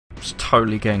Just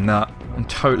totally getting that. I'm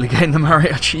totally getting the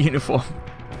mariachi uniform.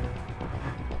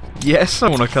 Yes, I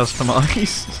want to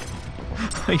customize.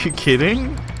 Are you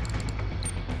kidding?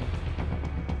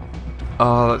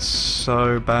 Oh, that's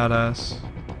so badass.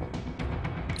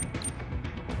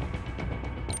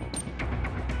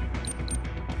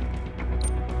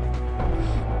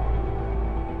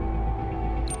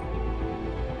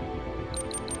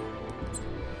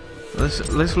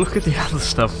 Let's look at the other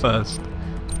stuff first.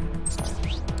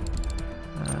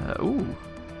 Ooh.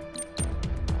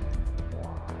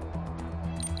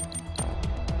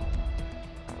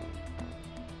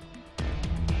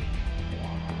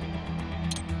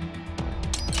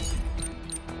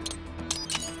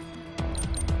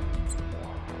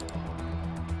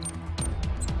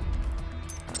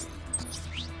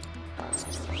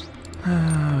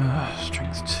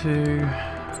 Strength 2.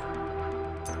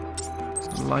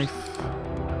 Life.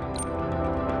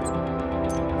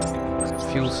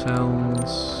 Fuel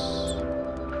cells.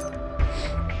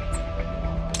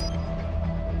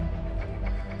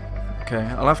 Okay,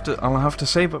 I'll have to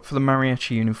save up for the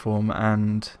mariachi uniform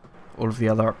and all of the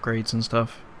other upgrades and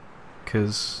stuff,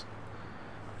 because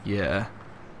yeah,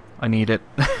 I need it.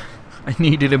 I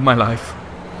need it in my life.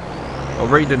 Well,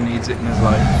 Raiden needs it in his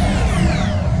life.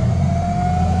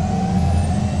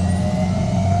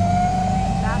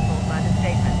 Baffled by the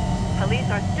statement, police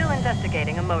are still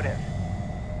investigating a motive.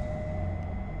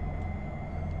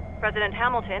 President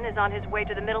Hamilton is on his way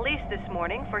to the Middle East this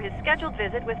morning for his scheduled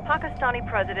visit with Pakistani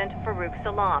President Farooq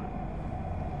Salam.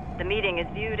 The meeting is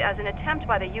viewed as an attempt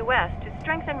by the U.S. to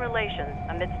strengthen relations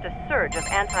amidst a surge of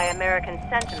anti-American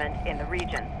sentiment in the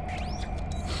region.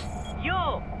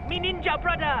 Yo, me ninja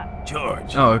brother!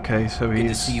 George. Oh, okay, so Good to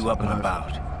he's see you up and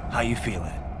about. How you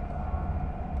feeling?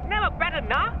 Never better,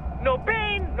 nah? No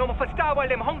pain, no more star while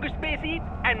them hunger space eat,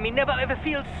 and me never ever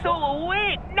feel so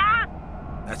awake, nah?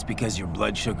 That's because your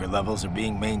blood sugar levels are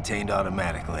being maintained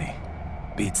automatically.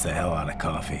 Beats the hell out of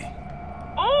coffee.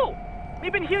 Oh! Me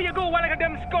been here you go while I got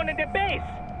them scone in the base.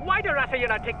 Why the rasta you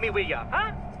not take me with ya,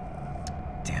 huh?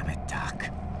 Damn it, Doc.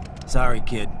 Sorry,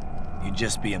 kid. You'd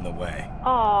just be in the way.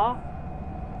 Aw.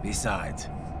 Besides,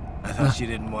 I thought you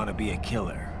didn't want to be a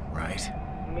killer, right?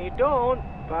 Me don't,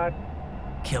 but...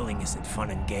 Killing isn't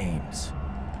fun and games.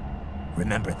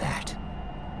 Remember that.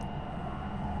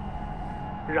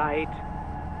 Right.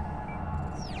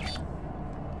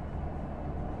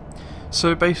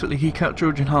 So basically he cut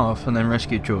George in half and then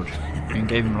rescued George and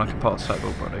gave him like a part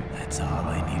cyborg body. That's all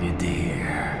I needed to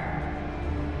hear.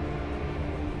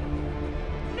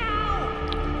 No!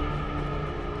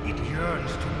 It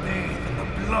yearns to bathe in the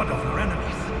blood of your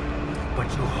enemies,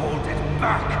 but you hold it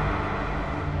back.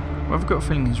 Well, I've got a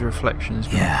feeling his reflection is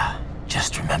gonna... Yeah,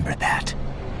 just remember that.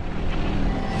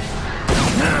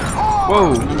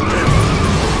 Whoa!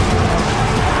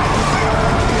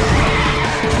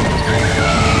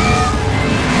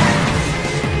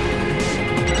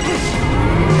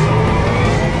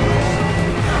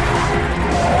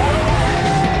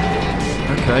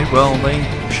 Okay, well, they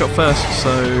shot first,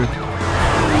 so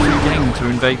beginning to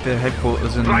invade their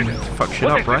headquarters and fuck shit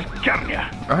up, right?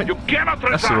 Right? You cannot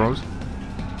That's the rules.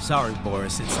 Sorry,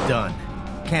 Boris, it's done.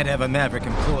 Can't have a Maverick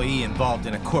employee involved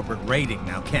in a corporate raiding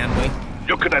now, can we?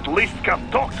 You could at least come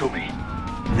talk to me.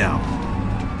 No.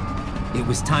 It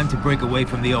was time to break away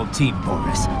from the old team,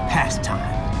 Boris. Past time.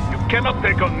 You cannot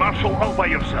take on Marshal all by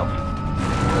yourself.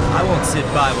 I won't sit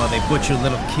by while they butcher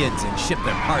little kids and ship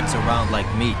their parts around like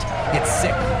meat. It's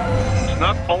sick. It's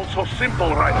not all so simple,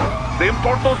 Raiden. They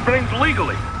import those brains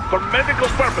legally. For medical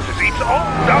purposes, it's all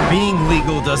done. Being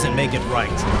legal doesn't make it right.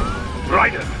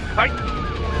 Raiden,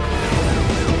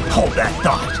 Hold that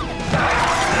thought.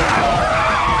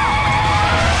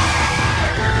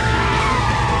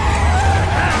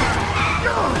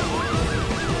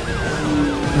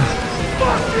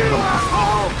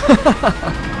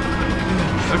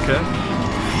 Okay.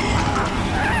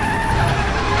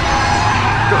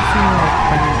 Got a feeling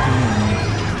like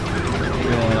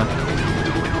yeah.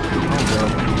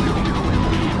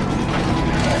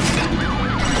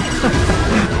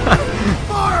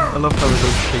 I love how he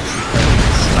shakes his head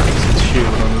and snaps his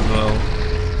shield on as well.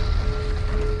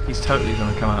 He's totally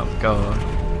gonna come out of the guard.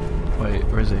 Wait,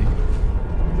 where is he?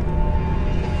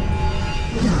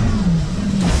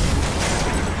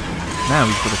 Now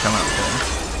he's gonna come out of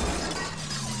there.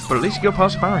 But at least you got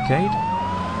past the barricade.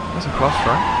 That's a plus,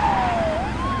 right?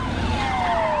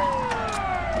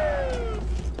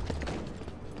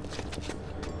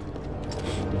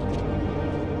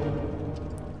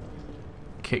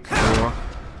 Kick door.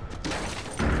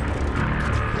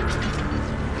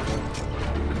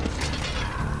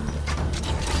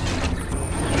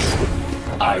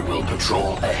 I will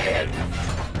Patrol ahead.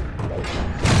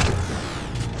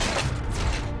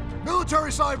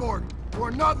 Military cyborg, you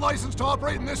are not licensed to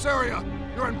operate in this area.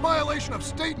 You're in violation of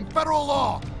state and federal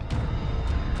law.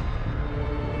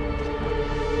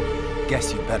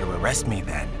 Guess you better arrest me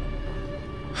then.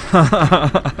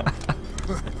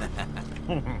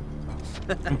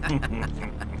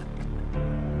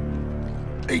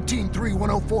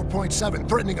 183-104.7,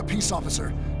 threatening a peace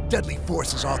officer. Deadly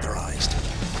force is authorized.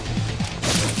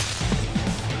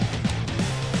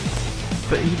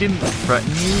 But he didn't threaten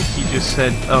you, he just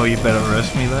said, oh, you better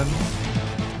arrest me then.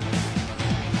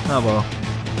 Oh well.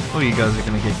 All you guys are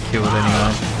gonna get killed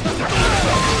anyway.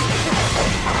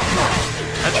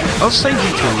 Actually, I'll save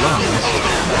you till last.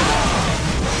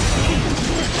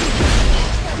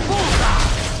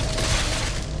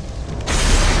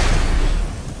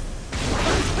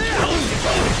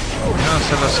 I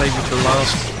said I'll save you till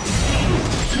last.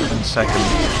 And second.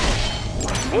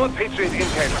 More Patriot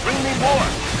intel. Bring me more.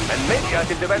 And maybe I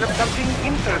can develop something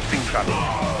interesting from it.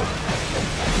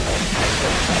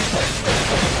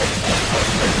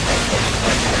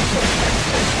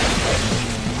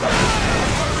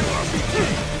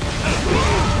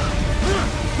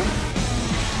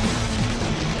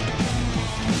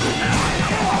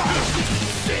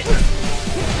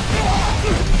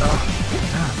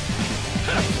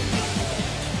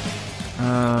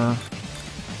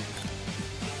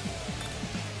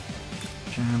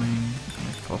 Jamming,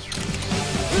 phosphorus.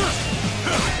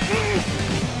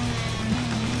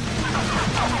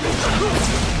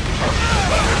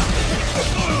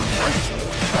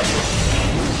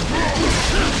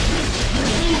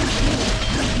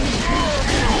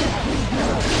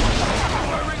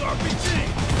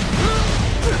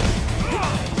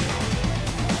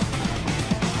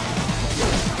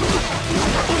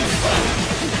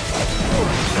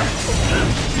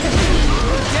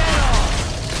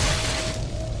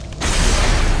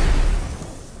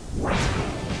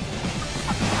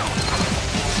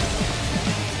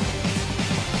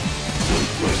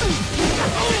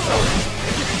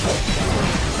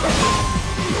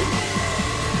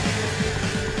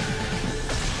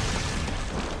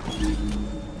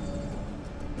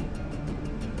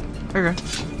 Okay.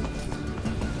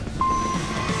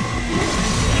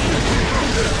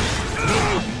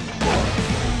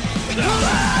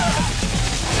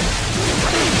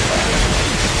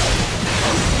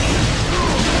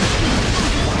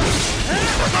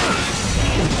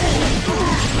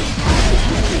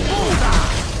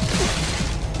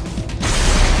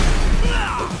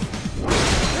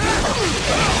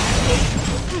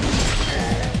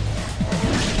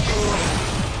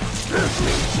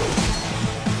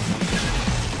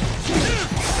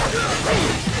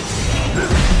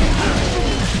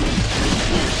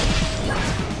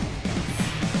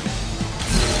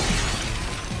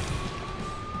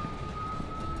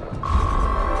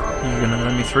 You're gonna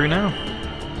let me through now?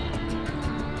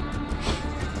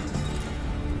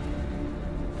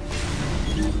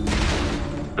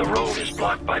 The road is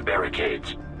blocked by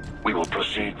barricades. We will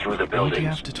proceed through the Why do you buildings.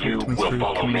 have to talk You to me will through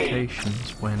follow me.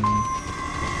 communications when...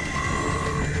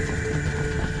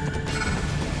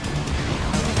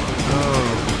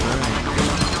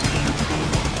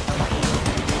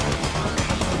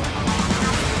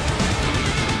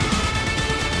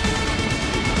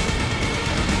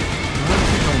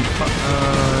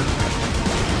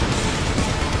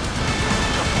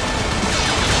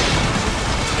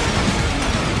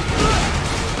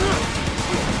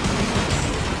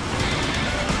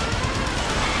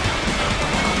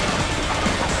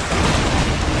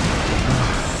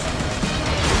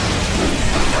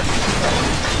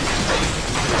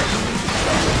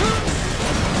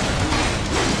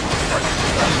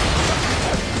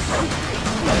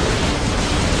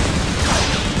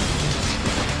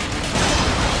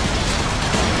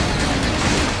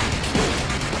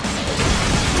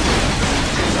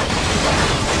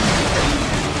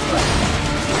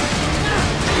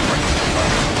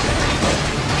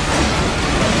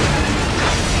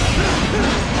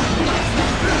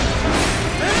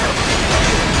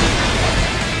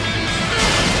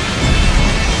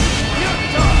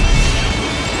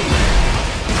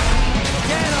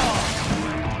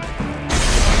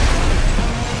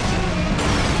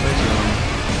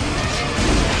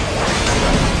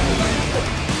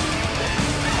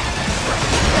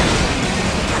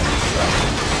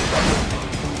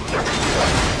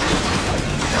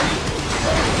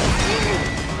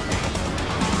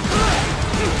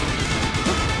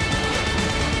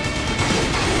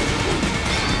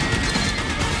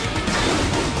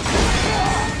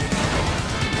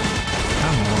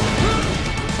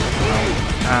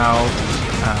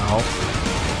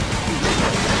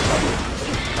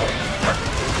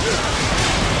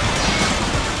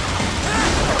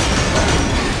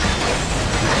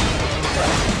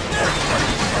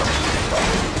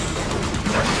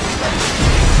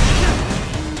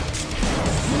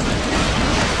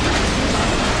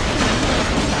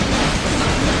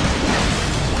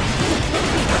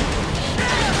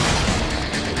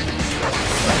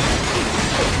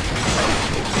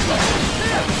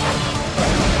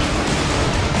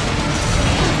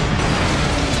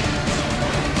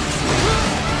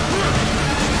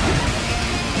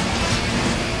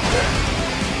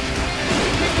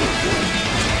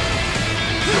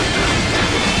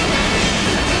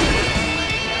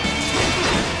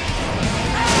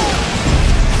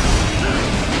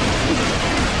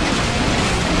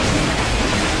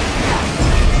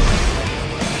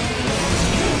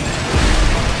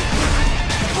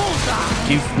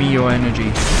 Give me your energy.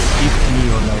 Give me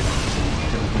your life.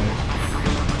 There we go.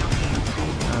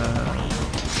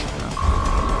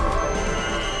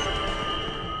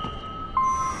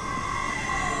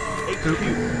 HQ,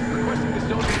 requesting the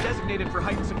zone be designated for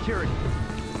heightened security.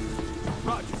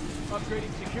 Roger.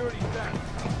 Upgrading security staff.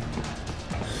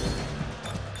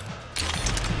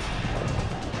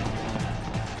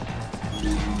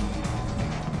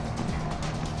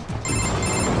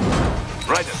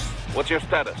 Raiden, what's your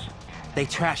status? They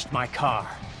trashed my car.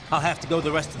 I'll have to go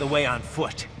the rest of the way on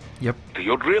foot. Yep. Do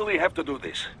you really have to do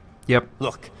this? Yep.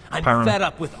 Look, I'm Apparently. fed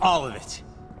up with all of it.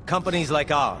 Companies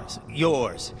like ours,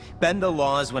 yours, bend the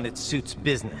laws when it suits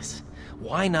business.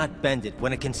 Why not bend it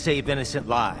when it can save innocent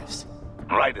lives?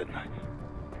 Raiden.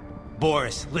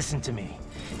 Boris, listen to me.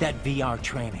 That VR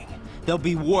training, they'll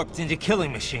be warped into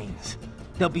killing machines.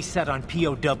 They'll be set on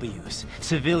POWs,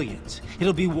 civilians.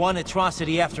 It'll be one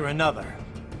atrocity after another.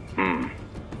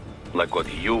 Like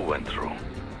what you went through.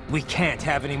 We can't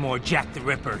have any more Jack the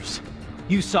Rippers.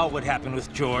 You saw what happened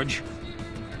with George.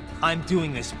 I'm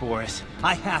doing this, Boris.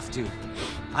 I have to.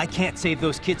 I can't save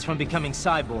those kids from becoming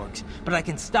cyborgs, but I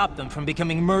can stop them from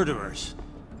becoming murderers.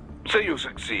 Say you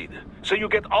succeed. Say you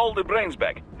get all the brains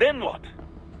back. Then what?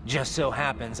 Just so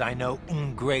happens I know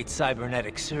un great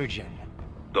cybernetic surgeon.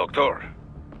 Doctor.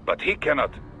 But he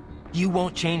cannot. You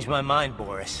won't change my mind,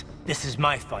 Boris. This is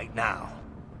my fight now.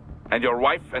 And your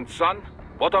wife and son?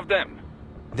 What of them?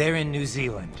 They're in New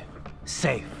Zealand.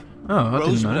 Safe. Oh, I Rose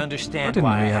didn't know. would I understand didn't know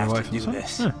why I he had a have wife to and do son.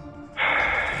 this.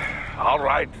 Yeah. All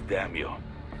right, damn you.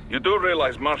 You do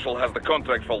realize Marshal has the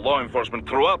contract for law enforcement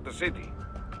throughout the city.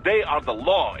 They are the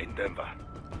law in Denver.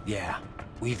 Yeah,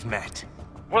 we've met.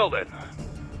 Well then.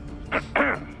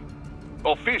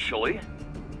 Officially,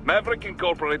 Maverick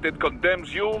Incorporated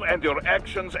condemns you and your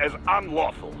actions as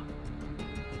unlawful.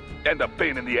 And a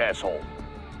pain in the asshole.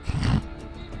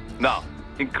 Now,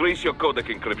 increase your codec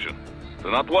encryption. Do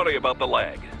not worry about the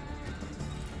lag.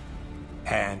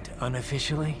 And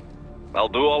unofficially? I'll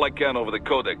do all I can over the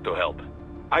codec to help.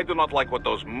 I do not like what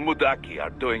those Mudaki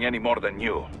are doing any more than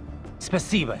you.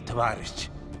 Spasiba, Tavarish.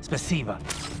 Spasiba.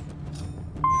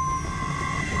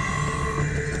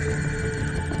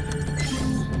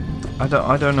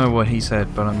 I don't know what he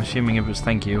said, but I'm assuming it was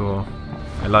thank you or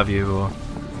I love you or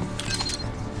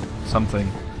something.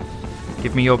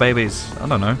 Give me your babies. I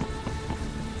don't know.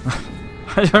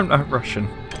 I don't know Russian.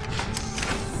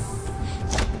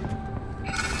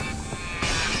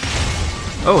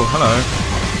 Oh, hello.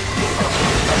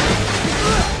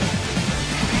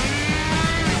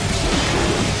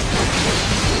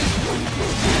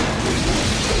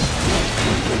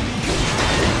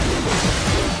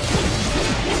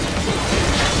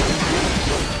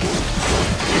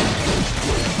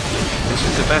 This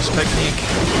is the best technique.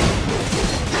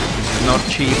 This is not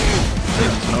cheap.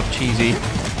 It's not cheesy.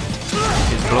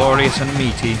 It's glorious and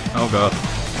meaty. Oh god.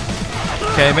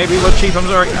 Okay, maybe it was cheap, I'm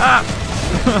sorry. Ah!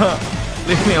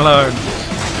 Leave me alone.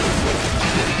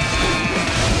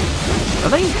 Are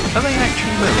they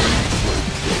actually living?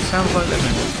 It sounds like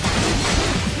living.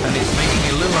 And it's making me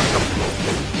a little uncomfortable.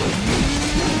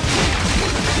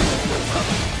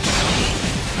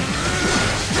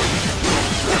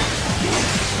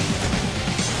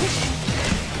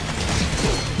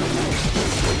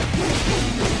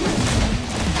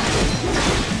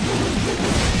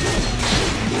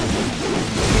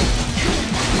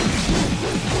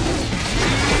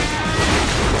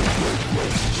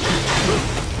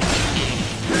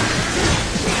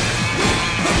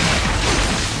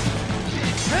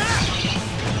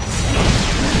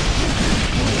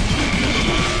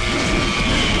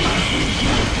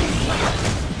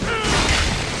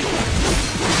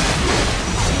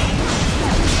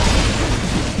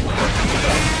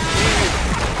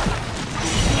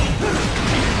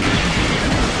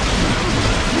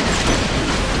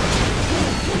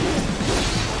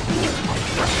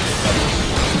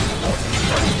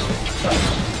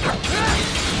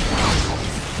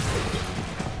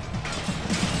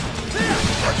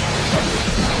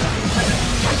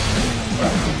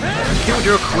 Killed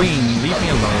your queen, leave me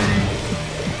alone.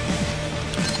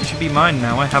 It should be mine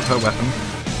now, I have her weapon.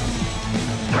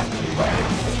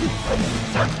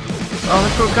 Oh,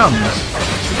 they've got guns.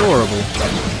 It's adorable.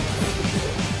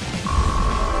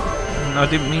 And I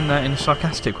didn't mean that in a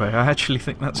sarcastic way, I actually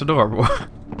think that's adorable.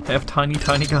 They have tiny,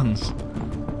 tiny guns.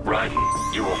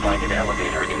 Raiden, you will find an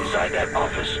elevator inside that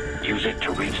office. Use it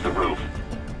to reach the roof.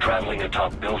 Traveling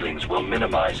atop buildings will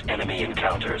minimize enemy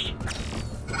encounters.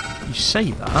 You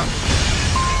say that?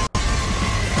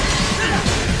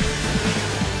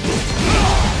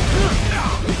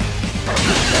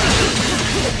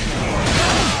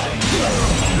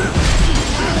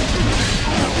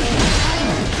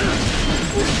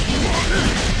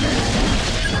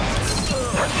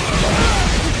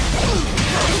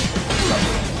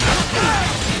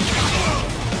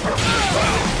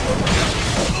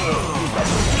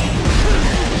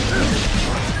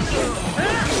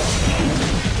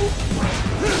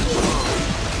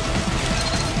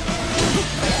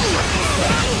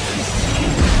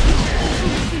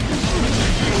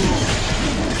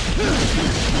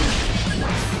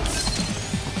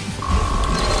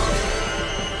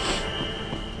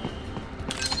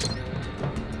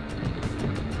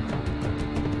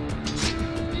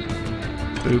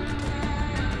 Boop.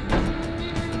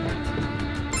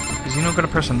 Is he not going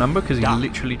to press a number? Because he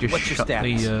literally just shut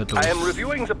the door. I am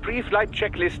reviewing the pre-flight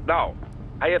checklist now.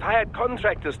 I have hired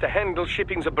contractors to handle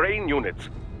shipping the brain units.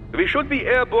 We should be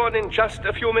airborne in just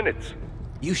a few minutes.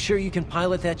 You sure you can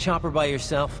pilot that chopper by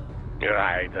yourself?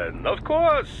 Raiden, of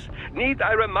course. Need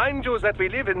I remind you that we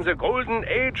live in the golden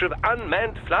age of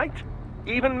unmanned flight?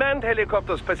 Even manned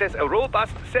helicopters possess a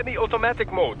robust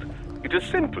semi-automatic mode. It is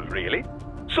simple, really.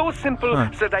 So simple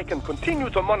that I can continue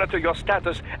to monitor your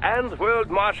status and world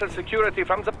marshal security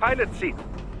from the pilot seat.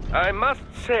 I must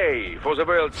say, for the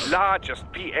world's largest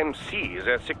PMC,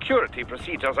 their security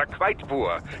procedures are quite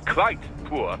poor. Quite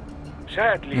poor.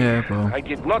 Sadly, I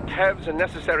did not have the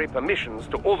necessary permissions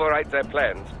to override their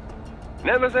plans.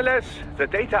 Nevertheless, the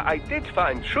data I did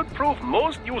find should prove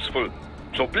most useful.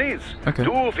 So please,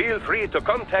 do feel free to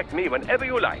contact me whenever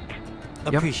you like.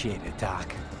 Appreciate it,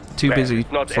 Doc. Too busy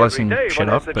slicing shit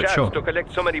up, but sure. To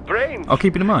collect so many brains. I'll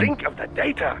keep it in mind. Think of the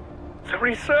data, the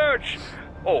research.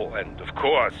 Oh, and of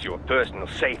course, your personal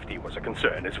safety was a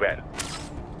concern as well.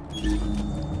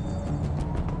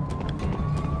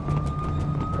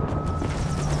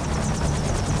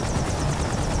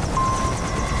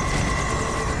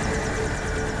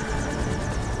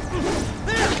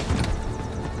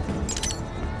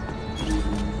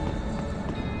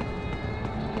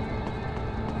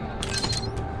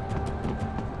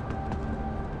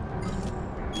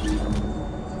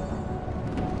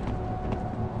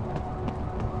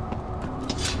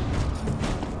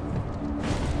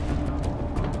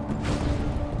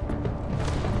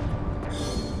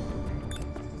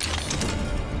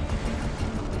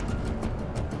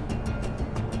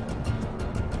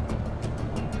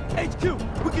 HQ,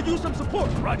 we could use some support.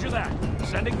 Roger that.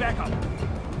 Sending back up.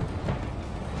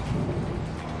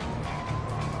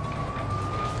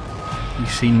 You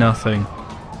see nothing.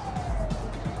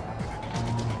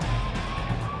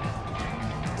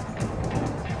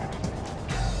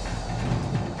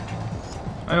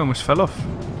 I almost fell off.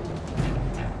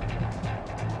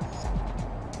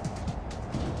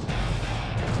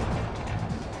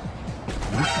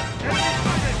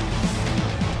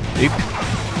 Deep.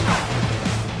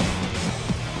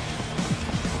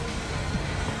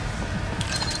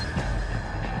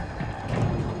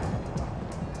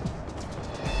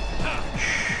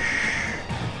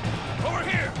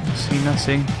 See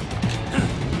nothing.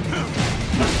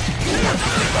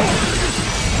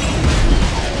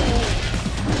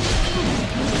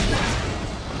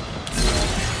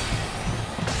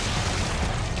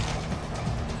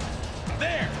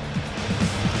 There.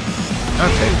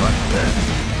 Okay,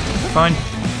 fine.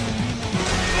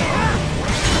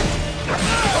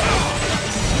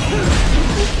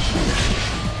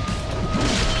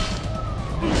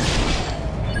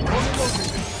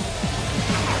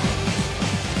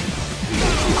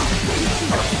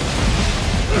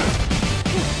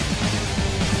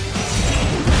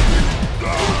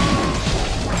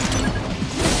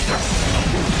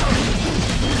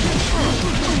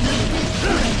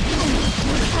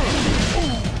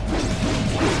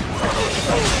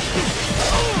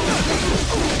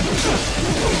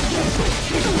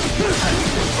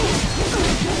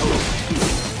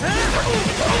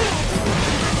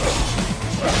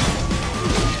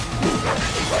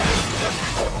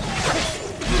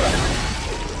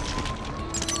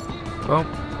 Well,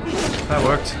 that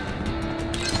worked.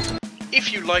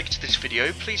 If you liked this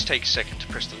video, please take a second to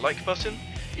press the like button.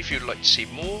 If you'd like to see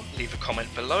more, leave a comment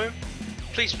below.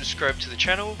 Please subscribe to the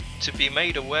channel to be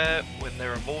made aware when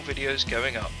there are more videos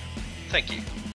going up. Thank you.